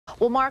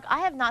Well, Mark, I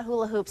have not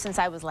hula hooped since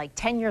I was like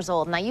 10 years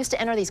old, and I used to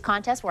enter these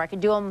contests where I could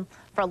do them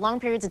for long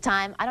periods of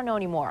time. I don't know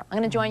anymore. I'm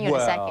going to join you in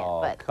a second.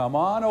 But Come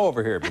on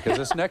over here, because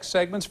this next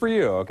segment's for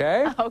you,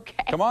 okay?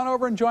 Okay. Come on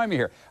over and join me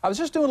here. I was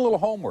just doing a little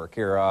homework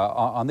here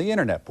on the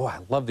internet. Boy,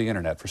 I love the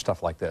internet for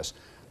stuff like this.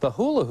 The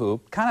hula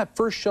hoop kind of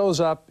first shows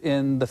up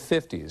in the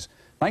 50s.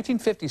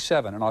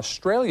 1957, an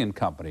Australian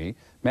company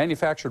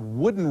manufactured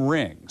wooden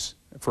rings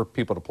for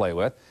people to play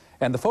with.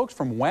 And the folks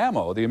from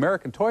Whammo, the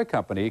American toy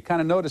company, kind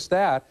of noticed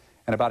that.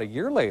 And about a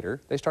year later,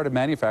 they started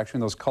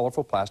manufacturing those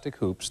colorful plastic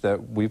hoops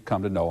that we've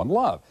come to know and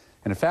love.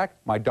 And in fact,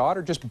 my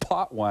daughter just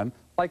bought one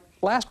like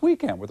last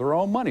weekend with her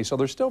own money, so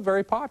they're still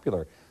very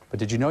popular. But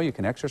did you know you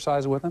can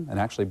exercise with them and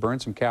actually burn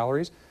some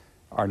calories?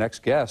 Our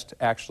next guest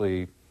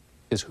actually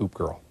is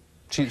HoopGirl.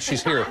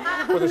 She's here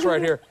with us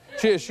right here.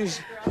 She's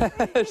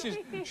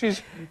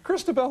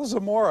Christabel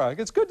Zamor.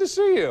 It's good to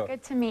see you.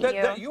 Good to meet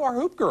you. You are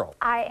HoopGirl.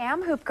 I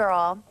am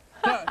HoopGirl.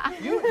 Now,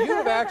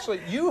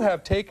 you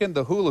have taken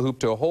the hula hoop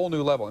to a whole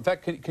new level. In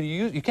fact,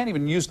 you can't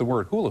even use the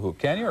word hula hoop,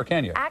 can you, or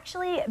can you?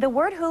 Actually, the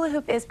word hula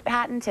hoop is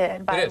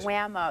patented by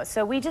Whammo,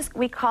 so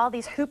we call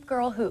these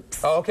HoopGirl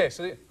hoops. Oh, okay,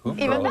 so HoopGirl.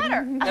 Even better.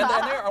 And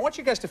I want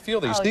you guys to feel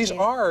these. These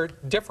are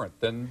different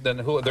than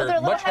hula.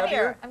 They're much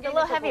heavier. They're a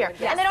little heavier.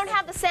 Yes. And they don't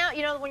have the sound,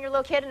 you know, when you're a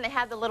little kid and they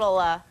have the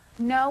little...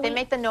 No, they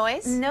make the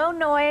noise? No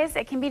noise.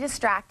 It can be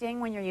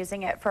distracting when you're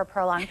using it for a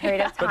prolonged period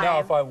of time. But now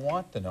if I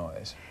want the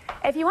noise.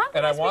 If you want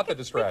the noise, I want the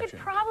distraction. We could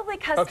probably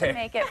custom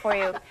make it for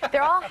you.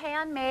 They're all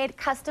handmade,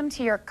 custom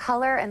to your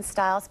color and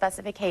style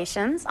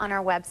specifications on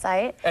our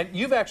website. And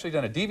you've actually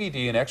done a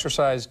DVD, an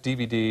exercise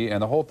DVD,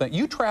 and the whole thing.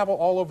 You travel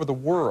all over the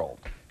world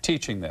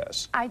teaching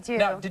this. I do.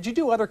 Now, did you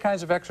do other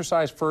kinds of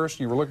exercise first?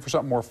 You were looking for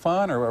something more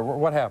fun, or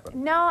what happened?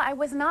 No, I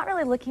was not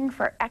really looking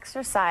for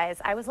exercise.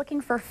 I was looking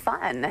for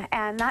fun,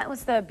 and that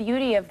was the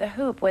beauty of the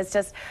hoop, was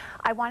just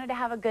I wanted to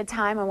have a good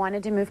time. I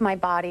wanted to move my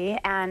body,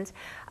 and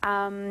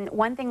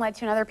one thing led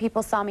to another.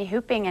 People saw me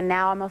hooping, and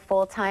now I'm a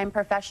full-time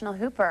professional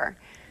hooper.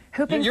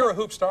 You're a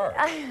hoop star.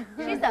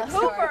 She's a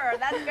hooper.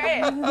 That's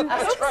great. A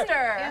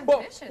hoopster.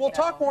 Well, we'll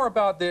talk more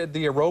about the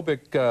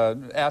aerobic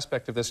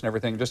aspect of this and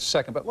everything in just a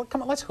second. But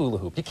come on, let's hula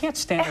hoop. You can't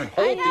stand there and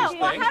hold these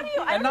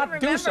things and not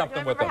do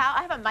something with them.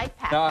 I have a mic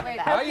pad.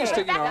 I used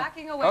to,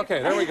 you know.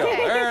 Okay, there we go.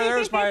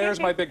 There's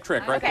my big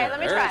trick right there. Okay, let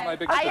me try. My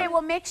big trick. Okay,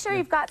 well, make sure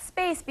you've got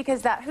space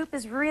because that hoop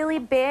is really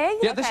big.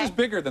 Yeah, this is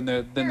bigger than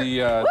the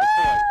toy.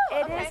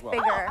 It is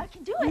bigger. I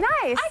can do it.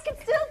 Nice. I can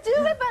still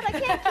do it, but I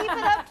can't keep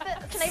it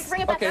up. Can I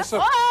bring it back up? So,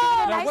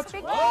 nice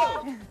big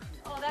hoop.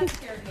 Oh, that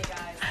scared me,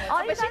 guys.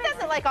 But she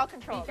doesn't like all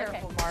control. Be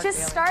careful, Mark.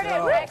 Just start it.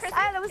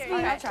 That was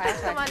me. I'll try.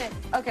 Come on in.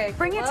 Okay.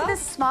 Bring it to the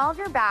small of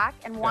your back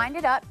and wind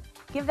it up.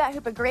 Give that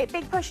hoop a great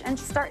big push and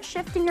start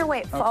shifting your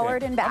weight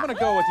forward and back. I'm going to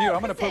go with you.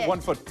 I'm going to put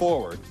 1 foot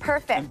forward.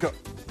 Perfect. And go.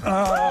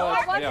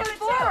 One foot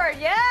forward.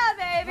 Yeah,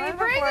 baby.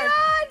 Bring it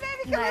on,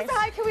 baby. Come on,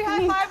 high. Can we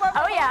high five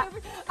our yeah.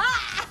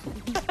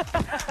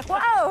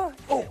 Whoa.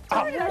 Oh,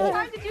 I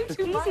tried to do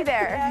too much. Easy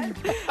there.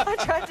 I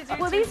tried to do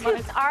Well, these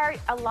hoops are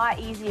a lot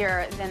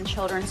easier than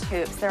children's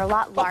hoops. They're a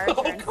lot larger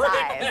in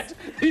size.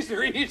 These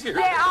are easier.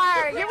 They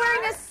are. You're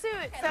wearing a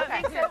suit, so it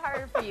makes it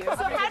harder for you. So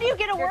how do you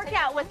get a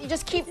workout with, you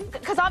just keep,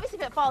 because obviously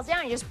if it falls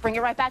down, you just bring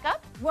it right back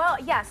up? Well,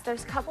 yes,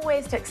 there's a couple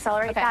ways to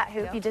accelerate that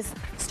hoop. You just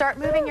start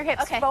moving your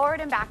hips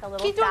forward and back a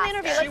little Keep doing the faster.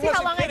 interview. Let's see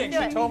how long I can do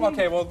it. She told me,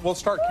 okay, we'll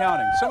start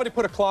counting. Somebody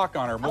put a clock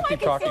on her. We'll keep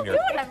talking here.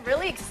 I'm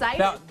really excited.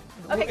 Now,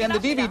 in the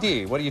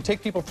DVD, what do you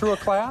take people through a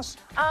class?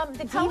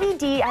 The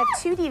DVD, I have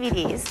 2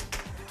 DVDs.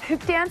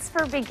 Hoop Dance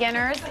for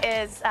Beginners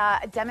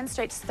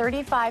demonstrates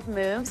 35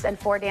 moves and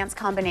 4 dance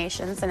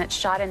combinations, and it's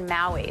shot in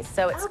Maui,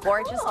 so it's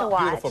gorgeous to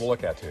watch. Beautiful to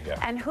look at, too, yeah.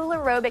 And Hula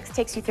Aerobics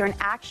takes you through an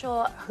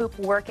actual hoop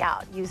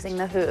workout using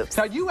the hoops.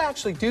 Now, you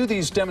actually do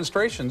these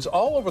demonstrations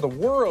all over the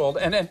world,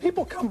 and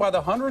people come by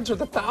the hundreds or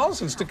the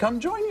thousands to come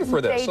join you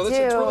for this. They do.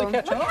 It's really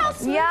catching on. Look how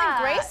smooth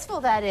and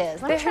graceful that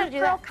is. Let me try to do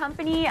that. HoopGirl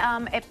company,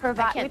 we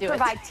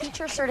provide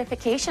teacher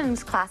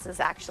certifications classes,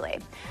 actually.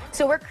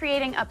 So we're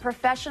creating a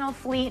professional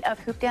fleet of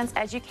hoop dance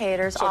educators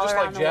all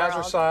around the world. So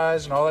just like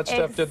Jazzercise and all that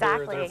stuff did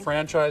Exactly. their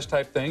franchise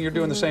type thing, you're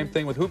doing the same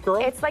thing with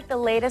HoopGirl? It's like the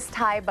latest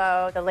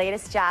Taibo, the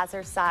latest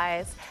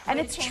Jazzercise, and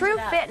it's true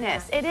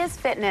fitness. It is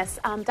fitness.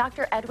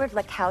 Dr. Edward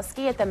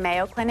Lakowski at the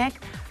Mayo Clinic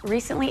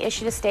recently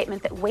issued a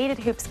statement that weighted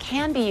hoops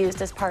can be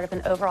used as part of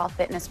an overall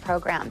fitness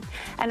program.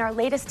 And our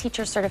latest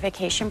teacher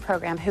certification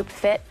program, Hoop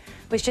Fit,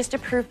 was just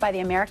approved by the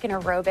American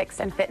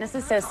Aerobics and Fitness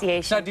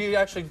Association. Now, do you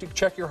actually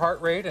check your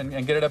heart rate and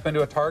get it up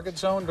into a target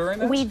zone during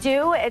this? We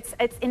do. It's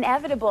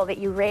inevitable that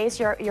you raise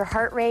your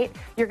heart rate.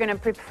 You're going to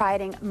be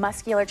providing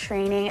muscular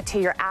training to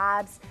your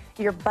abs,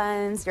 your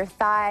buns, your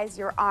thighs,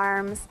 your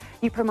arms.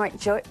 You promote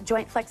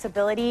joint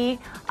flexibility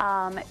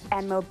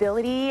and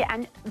mobility.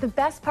 And the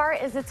best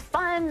part is it's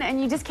fun,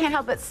 and you just can't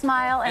help but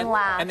smile and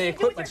laugh. And the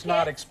equipment's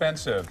not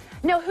expensive.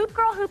 No,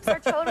 HoopGirl hoops are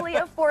totally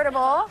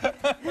affordable.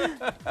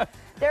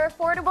 They're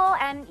affordable,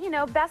 and, you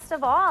know, best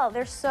of all,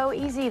 they're so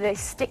easy. They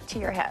stick to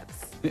your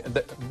hips.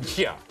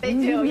 Yeah. They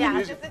do, yeah.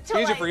 It's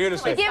easy for you to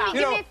say. Give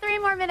me 3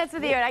 more minutes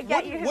with you, and I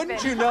get you.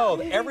 Wouldn't you know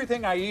that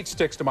everything I eat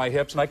sticks to my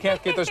hips, and I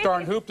can't get this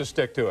darn hoop to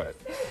stick to it?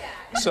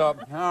 So,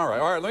 all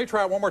right. Let me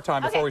try it one more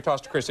time before we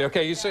toss to Chrissy.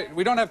 Okay, you say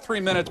we don't have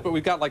 3 minutes, but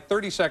we've got like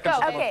 30 seconds.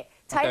 Go. Okay,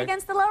 tight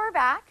against the lower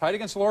back. Tight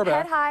against the lower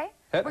back. Head high.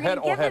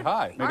 Head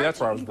high. Maybe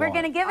that's where I was going. We're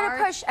going to give it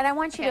a push, and I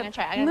want you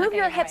to move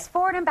your hips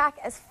forward and back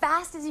as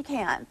fast as you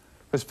can.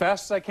 As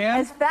fast as I can?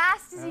 As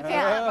fast as you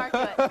can. Let Mark do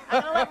it.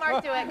 I'm going to let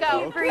Mark do it.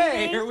 Go.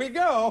 Okay, here we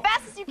go.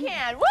 Fast as you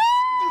can. Woo!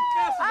 As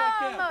fast as I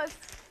can.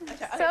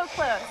 Almost. So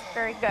close.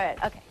 Very good.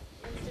 Okay.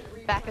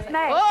 Back is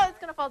nice. Oh, it's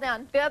going to fall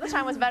down. The other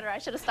time was better. I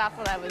should have stopped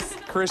when I was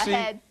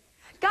ahead.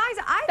 Guys,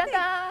 I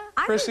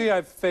think Chrissy,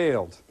 I've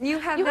failed. you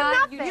have You not.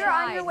 have not. You You're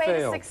on your way to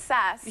Failed.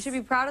 success. You should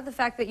be proud of the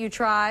fact that you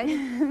tried,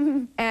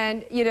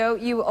 and you know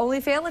you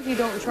only fail if you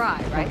don't try,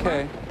 right?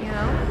 Okay. You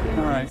know what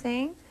All right. I'm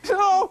saying?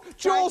 No,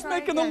 Joel's try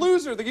making the again.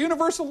 loser, the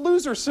universal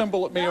loser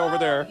symbol at me over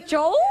there.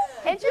 Joel?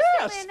 Interestingly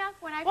Yes. enough,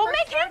 when I Well, first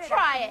make him started, try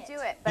I couldn't it.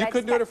 do it. But You I couldn't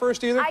just do it kept- at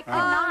first either? I could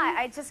not.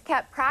 I just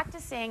kept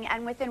practicing,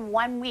 and within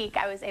 1 week,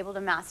 I was able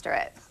to master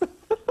it.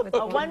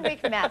 A 1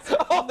 week match.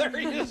 Oh, there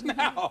he is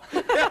now.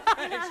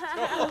 Thanks,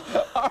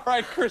 Joel. All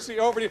right, Chrissy,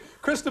 over to you.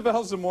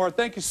 Christabel Zamor,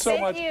 thank you so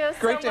Thank much. you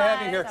Great so to have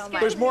you much. here. So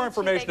much. There's more Thank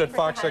you information at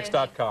for having me.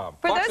 fox6.com.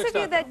 For those of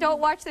you that don't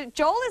watch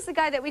Joel is the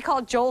guy that we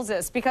call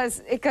Joelsus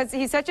because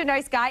he's such a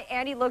nice guy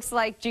and he looks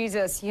like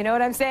Jesus. You know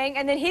what I'm saying?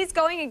 And then he's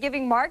going and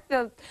giving Mark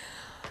the,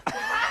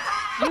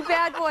 you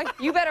bad boy,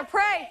 you better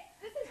pray.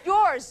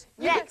 Yours.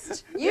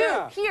 Next. You.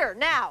 Yeah. Here.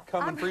 Now.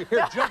 Coming for you.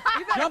 Here,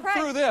 jump pray.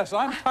 through this.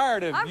 I'm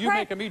tired of you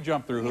praying. making me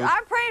jump through hoops.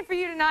 I'm praying for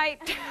you tonight.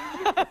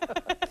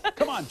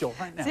 Come on, Joel,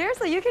 right now.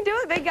 Seriously, you can do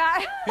it, big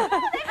guy.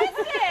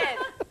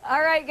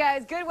 All right,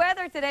 guys, good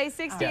weather today,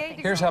 68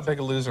 degrees. Here's how big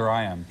a loser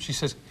I am. She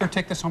says, here,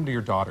 take this home to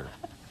your daughter.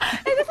 Hey,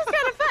 this is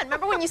kind of fun.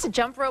 Remember when you used to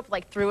jump rope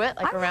like through it,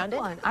 like around it?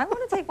 I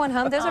want to take one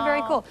home. Those are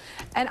very cool.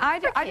 And I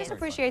just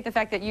appreciate the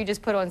fact that you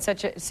just put on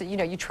such a, you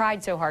know, you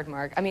tried so hard,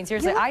 Mark. I mean,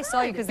 seriously, I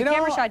saw you because the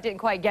camera shot didn't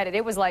quite get it.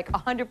 It was like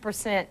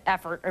 100%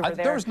 effort over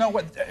there. There was no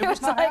way. It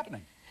was not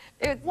happening.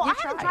 Well, I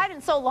haven't tried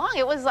in so long.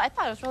 I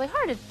thought it was really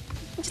hard.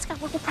 We just got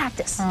a little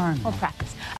practice. We'll practice.